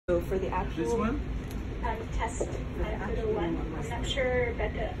So for the actual... This one? Test Pluto 1. I'm not sure,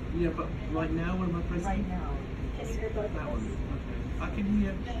 but... Yeah, but right now, when am I pressing? Right now. Can you hear both That of one. us? Okay. I can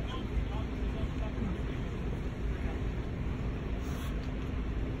hear.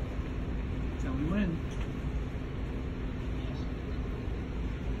 Tell me when.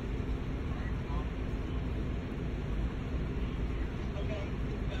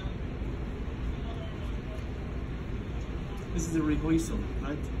 This is a rig whistle,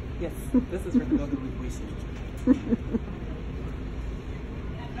 right? Yes, this is Another rig whistle.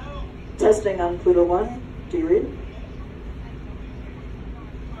 Testing on Pluto 1. Do you read?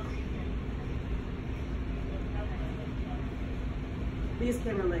 These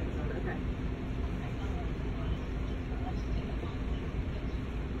camera mics on, okay.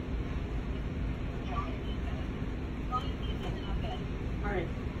 All right.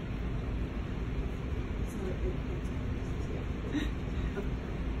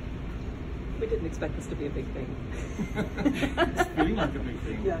 We didn't expect this to be a big thing. It's feeling like a big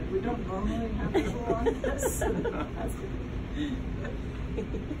thing. Yeah, we don't normally have people on this.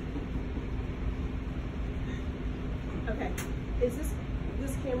 Okay, is this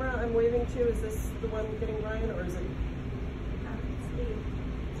camera I'm waving to, is this the one getting Ryan, or is it?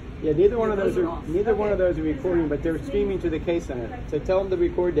 Yeah, neither one of Those those are are off. neither one Okay. of those are recording, but they're streaming to the K Center. So tell them to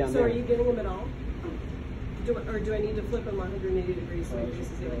record down So there. are you getting them at all? Or do I need to flip them 180 degrees so I can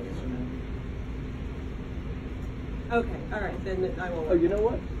just see the camera? Okay, all right, then I will. Oh, you know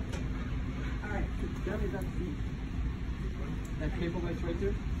what? All right. That cable that's right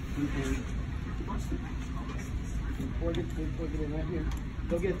there. Plug it in right here.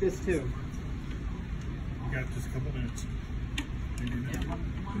 Go get this too. You got just a couple minutes. Maybe a minute.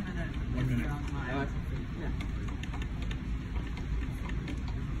 1 minute.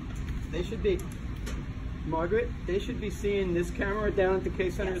 They should be, Margaret, they should be seeing this camera down at the K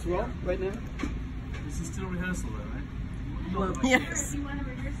Center as well, right now. This is still rehearsal though, right? Well, yes. Do you want to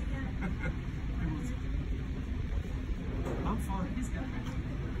rehearse again? I'm fine.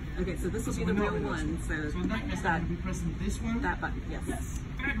 Okay, so this will be the real one. So in that case, I'm going to be pressing this one. that button, yes.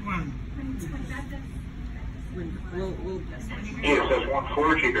 That one. We'll ESS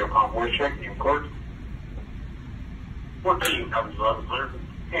 14, keep your calm, voice check, new court. 14 comes on clear.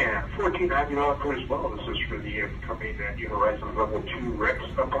 And 14, I do not clear as well. This is for the upcoming New Horizons Level 2 Rex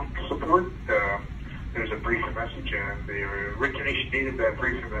uplink support. There's a briefing message, and the origination date of that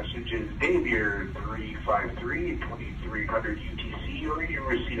briefing message is Dave year 353 2300 UTC. Are you in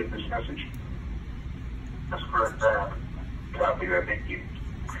receipt of this message? That's correct. Copy that. Thank you.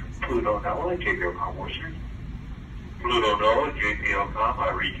 Pluto Noah, JPL Com, voice check. Pluto Noah, JPL Com, I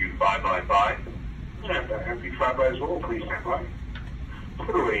read you 5 And I have you 5 as well. Please stand by.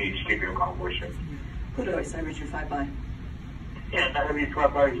 Pluto H, JPL Com, voice check. Pluto Ace, I read you 5-by. And I have you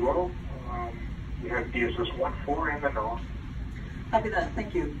 5 as well. We have DSS 14 and the Noah. Copy that.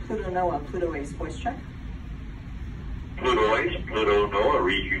 Thank you. Pluto Noah, Pluto Ace, voice check. Pluto H, Pluto Noah,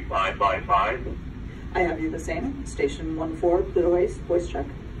 read you 5 by 5. I have you the same. Station 14, Pluto Ace, voice check.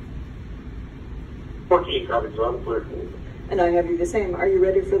 14 copies on clear. And I have you the same. Are you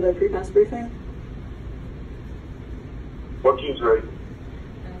ready for the pre-pass briefing? 14's ready.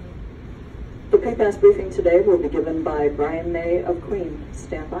 The pre-pass briefing today will be given by Brian May of Queen.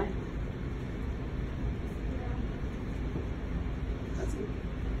 Stand by.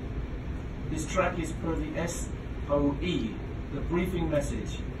 This track is per the SOE, the briefing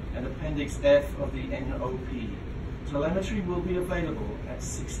message, and Appendix F of the NOP. Telemetry will be available at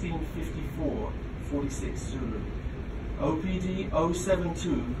 1654-46 Zulu. OPD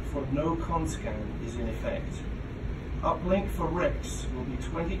 072 for no con scan is in effect. Uplink for Rex will be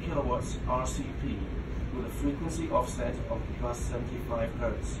 20 kilowatts RCP with a frequency offset of plus 75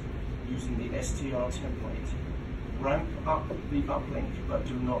 Hz using the STR template. Ramp up the uplink, but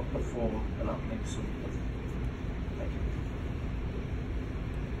do not perform an uplink sweep. Thank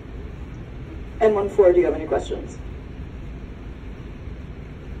you. N14, do you have any questions?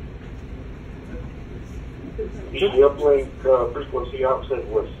 The uplink frequency offset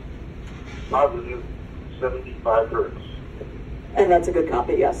was positive 75 Hz. And that's a good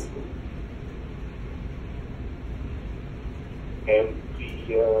copy, yes. And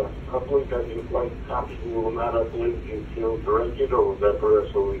the uplink that you like copy will not uplink until directed, or was that for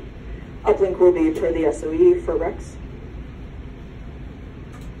SOE? Uplink will be per the SOE for Rex.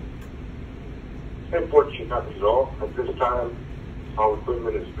 And 14 copies all. At this time, all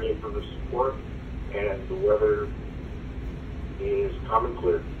equipment is free for the support, and the weather is calm and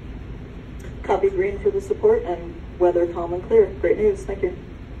clear. Copy green for the support and weather calm and clear. Great news. Thank you.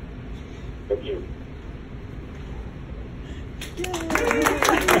 Thank you.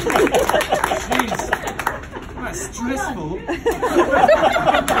 Yay. Jeez, that's stressful.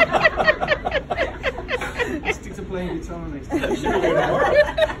 I'll stick to playing guitar next time.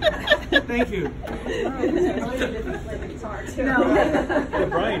 Thank you. Well,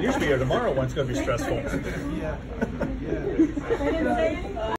 Brian, you should be here tomorrow. One's going to be stressful. Yeah.